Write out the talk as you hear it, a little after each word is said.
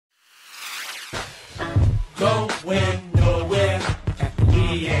win nowhere.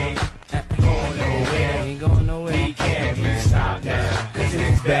 We ain't going nowhere. Ain't going nowhere. We can't be stopped now. Cause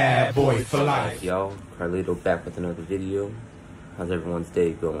it's bad boy for life. Y'all, Carlito back with another video. How's everyone's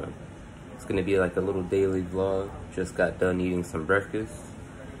day going? It's gonna be like a little daily vlog. Just got done eating some breakfast.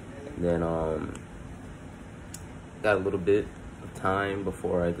 And then got a little bit of time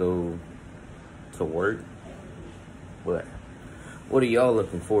before I go to work. But what are y'all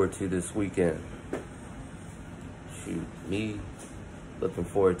looking forward to this weekend? Shoot, me looking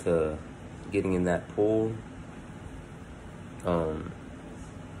forward to getting in that pool.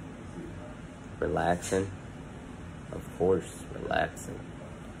 Relaxing. Of course, relaxing.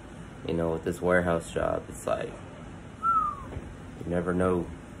 You know, with this warehouse job, it's like you never know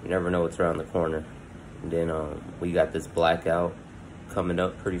what's around the corner. And then we got this blackout coming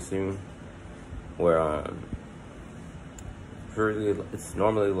up pretty soon, where it's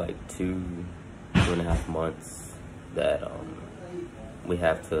normally like 2.5 months that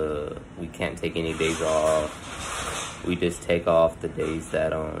we can't take any days off. We just take off the days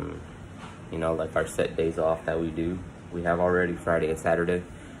that you know, like our set days off that we do. We have already Friday and Saturday,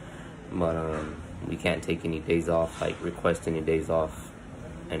 but we can't take any days off, like request any days off.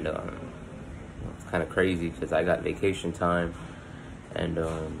 And it's kind of crazy because I got vacation time and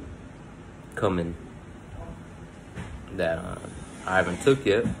coming that I haven't took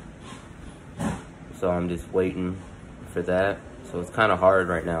yet, so I'm just waiting for that. So it's kind of hard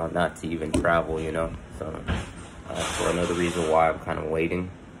right now not to even travel, you know. So for another reason why I'm kind of waiting.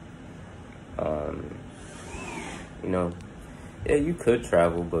 You know, yeah, you could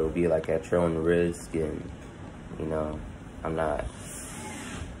travel, but it'll be like at your own risk, and you know, I'm not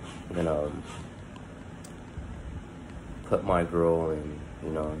gonna put my girl in,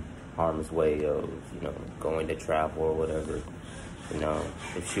 you know, harm's way of, you know, going to travel or whatever. You know,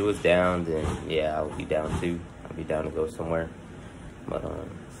 if she was down, then yeah, I would be down too. I'd be down to go somewhere. But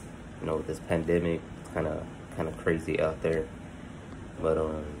you know, with this pandemic, it's kind of crazy out there. But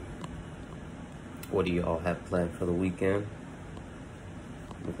what do y'all have planned for the weekend?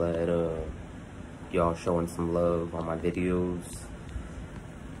 I'm glad y'all showing some love on my videos.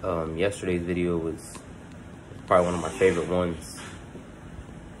 Yesterday's video was probably one of my favorite ones.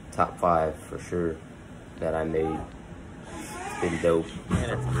 Top 5 for sure that I made. It's been dope. Man,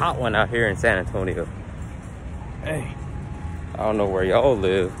 it's a hot one out here in San Antonio. Hey, I don't know where y'all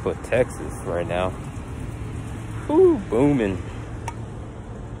live, but Texas right now. Whoo, booming.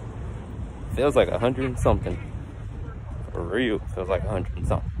 Feels like 100 and something. For real, feels like 100 and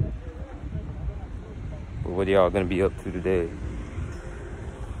something. But what y'all gonna be up to today?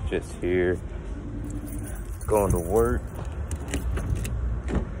 Just here, going to work,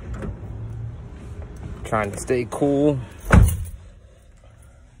 trying to stay cool.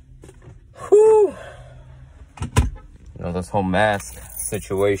 Whew. You know, this whole mask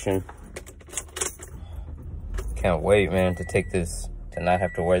situation. Can't wait, man, to take this, to not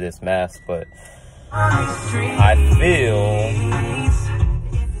have to wear this mask, but I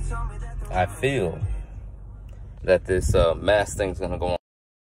feel that this mask thing's gonna go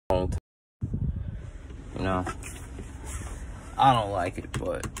on. You know, I don't like it,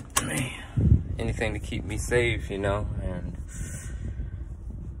 but man, anything to keep me safe, you know, and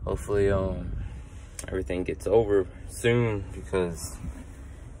hopefully everything gets over soon, because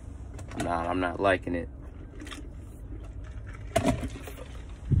I'm not liking it.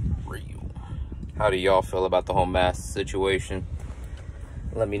 How do y'all feel about the whole mask situation?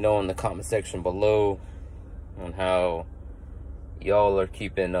 Let me know in the comment section below on how y'all are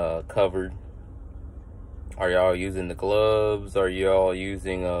keeping covered. Are y'all using the gloves? Are y'all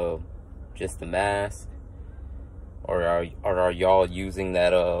using just the mask? Or are y'all using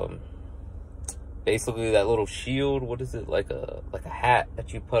that basically that little shield? What is it, like a hat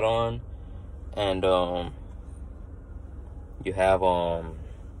that you put on, and you have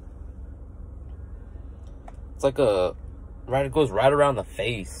it's like it goes right around the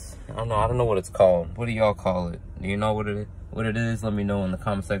face. I don't know what it's called. What do y'all call it? Do you know what it is? Let me know in the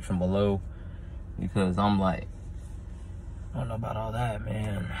comment section below, because I'm like, I don't know about all that,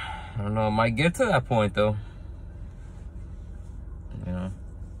 man. I don't know, it might get to that point though. You know,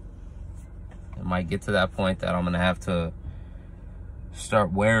 it might get to that point that I'm gonna have to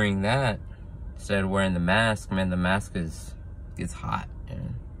start wearing that instead of wearing the mask. Man, the mask gets hot,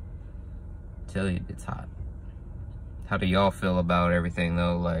 man. I tell you, it's hot. How do y'all feel about everything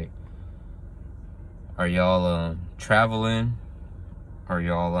though? Like, are y'all traveling? Are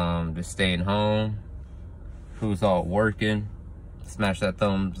y'all just staying home? Who's all working? Smash that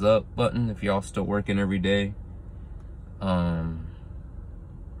thumbs up button if y'all still working every day. I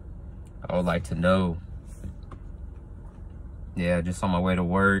would like to know Yeah, just on my way to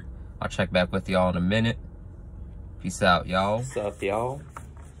work. I'll check back with y'all in a minute. Peace out, y'all. What's up, y'all?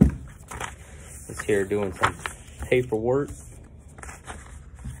 Just here doing some paperwork.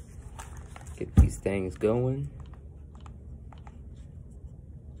 Get these things going.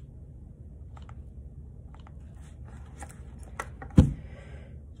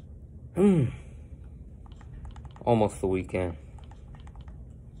 Almost the weekend.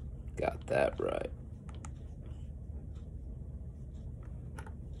 Got that right.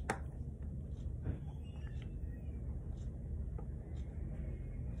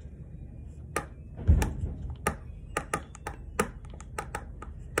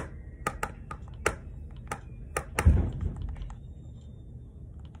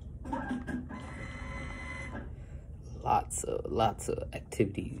 Lots of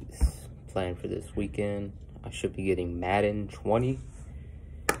activities planned for this weekend. I should be getting Madden 20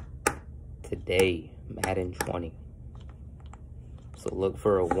 today. Madden 20. So look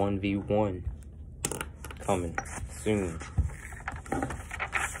for a 1v1 coming soon.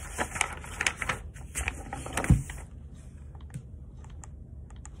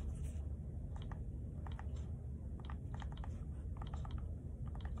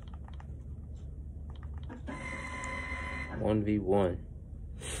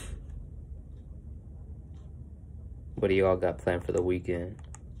 What do y'all got planned for the weekend?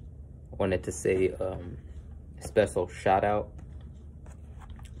 Wanted to say a special shout out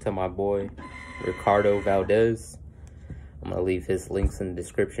to my boy Ricardo Valdez. I'm gonna leave his links in the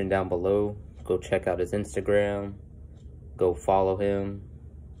description down below. Go check out his Instagram, go follow him,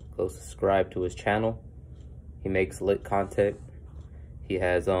 go subscribe to his channel. He makes lit content. He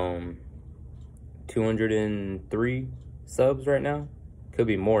has 203 subs right now, could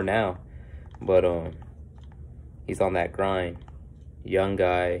be more now, but he's on that grind. Young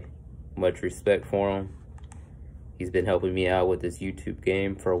guy, much respect for him. He's been helping me out with this YouTube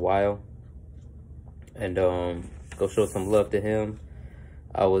game for a while, and go show some love to him.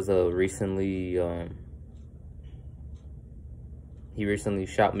 I was recently he recently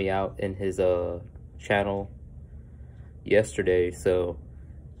shouted me out in his channel yesterday, so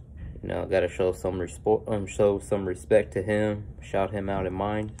you know, gotta show some respect to him, shout him out in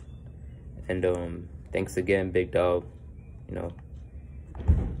mine. And thanks again, big dog. You know,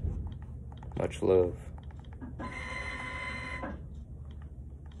 much love.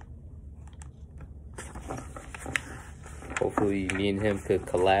 Hopefully me and him could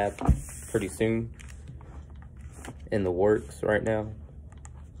collab pretty soon. In the works right now.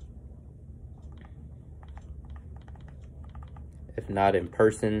 If not in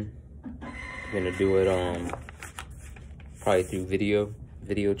person, I'm gonna do it probably through video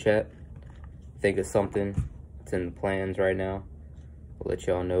chat. Think of something. It's in the plans right now. I'll let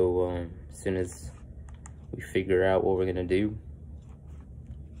y'all know as soon as we figure out what we're gonna do.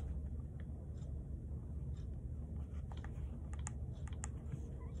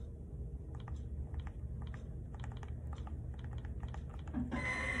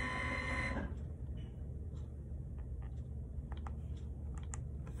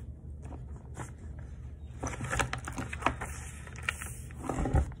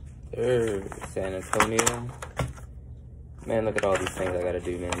 San Antonio. Man, look at all these things I gotta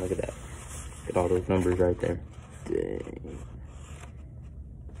do, man. Look at that. Look at all those numbers right there. Dang.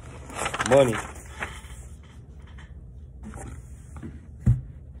 Money.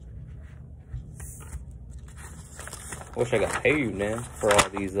 Wish I got paid, man, for all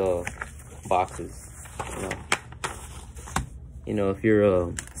these boxes. You know, if you're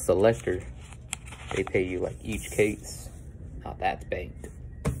a selector, they pay you like each case. Now that's banked.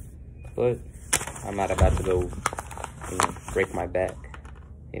 But I'm not about to go, you know, break my back,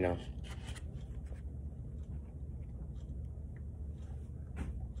 you know.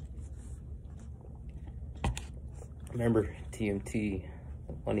 Remember TMT,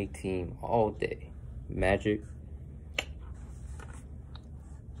 the money team all day. Magic.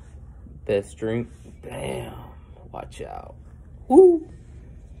 Best drink. Bam. Watch out. Woo.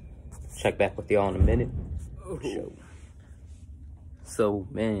 Check back with y'all in a minute. Oh. So,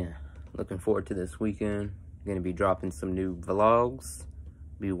 man, looking forward to this weekend. Gonna be dropping some new vlogs.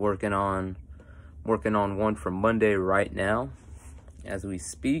 Be working on one for Monday right now, as we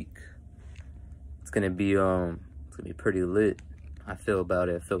speak. It's gonna be pretty lit. I feel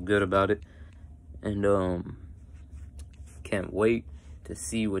good about it, and can't wait to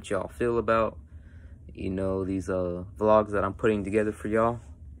see what y'all feel about, you know, these vlogs that I'm putting together for y'all.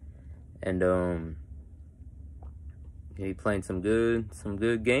 And be playing some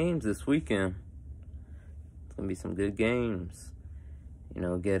good games this weekend. It's gonna be some good games. You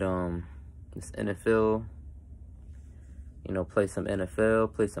know, get this NFL You know, play some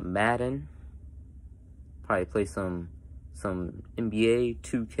NFL, play some Madden, probably play some NBA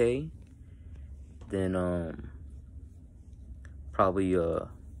 2K. Then probably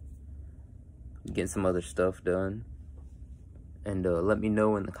get some other stuff done. And let me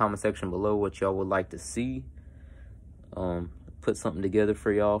know in the comment section below what y'all would like to see. Put something together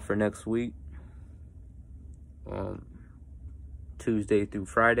for y'all for next week. Tuesday through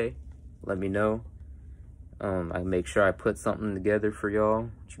Friday. Let me know. I make sure I put something together for y'all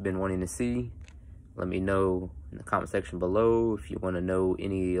that you've been wanting to see. Let me know in the comment section below if you want to know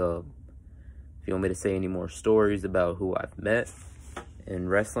any, if you want me to say any more stories about who I've met in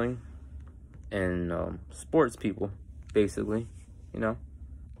wrestling and sports people, basically, you know,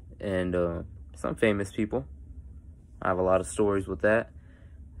 and some famous people. I have a lot of stories with that.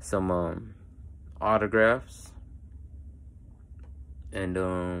 Some autographs.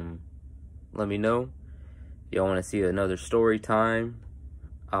 And let me know. Y'all want to see another story time,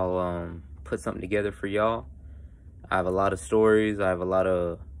 I'll put something together for y'all. I have a lot of stories. I have a lot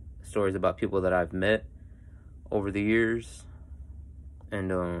of stories about people that I've met over the years.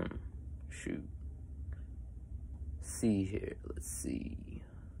 And shoot. See here. Let's see.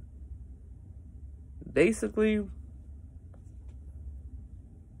 Basically,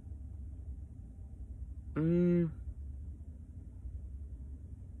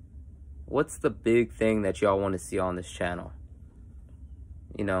 what's the big thing that y'all want to see on this channel?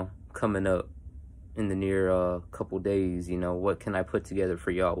 You know, coming up in the near couple days, you know, what can I put together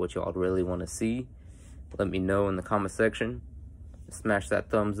for y'all? What y'all really want to see? Let me know in the comment section. Smash that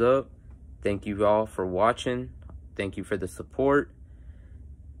thumbs up. Thank you all for watching. Thank you for the support.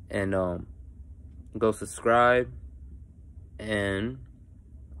 And go subscribe and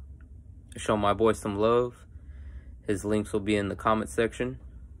show my boy some love. His links will be in the comment section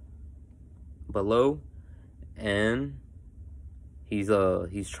below, and he's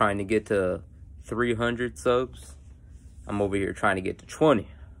trying to get to 300 subs. I'm over here trying to get to 20.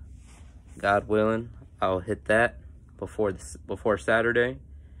 God willing, I'll hit that before Saturday.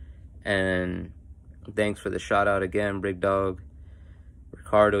 And thanks for the shout out again, Big Dog.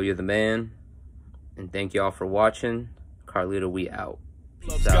 Ricardo, you're the man. And thank y'all for watching. Carlito, we out.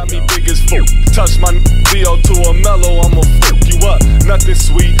 Got me big as fuck. Touch my Leo to a mellow, I'ma fuck you up. Nothing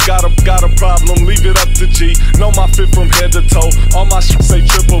sweet, got a problem, leave it up to G. Know my fit from head to toe. All my shit say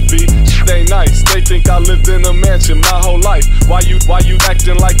triple B. Shit ain't nice. They think I lived in a mansion my whole life. Why you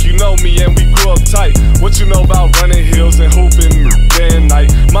acting like you know me and we grew up tight? What you know about running hills and hooping day and night?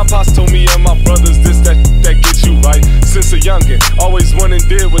 My pops told me and my brothers this that gets you right. Since a youngin', always went and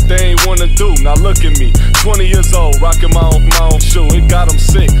did what they ain't wanna do. Now look at me, 20 years old, rocking my own shoe. It got them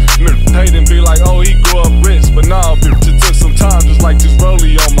sick. Hate and be like, oh, he grew up rich. But nah, bitch, it took some time, just like this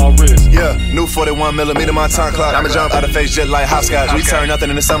rollie on my wrist. Yeah, new 41mm, my time clock. I'ma jump out of face jet like hopscotch. We turn nothing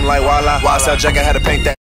into something like Walla. Wild South Jack, I had to paint that.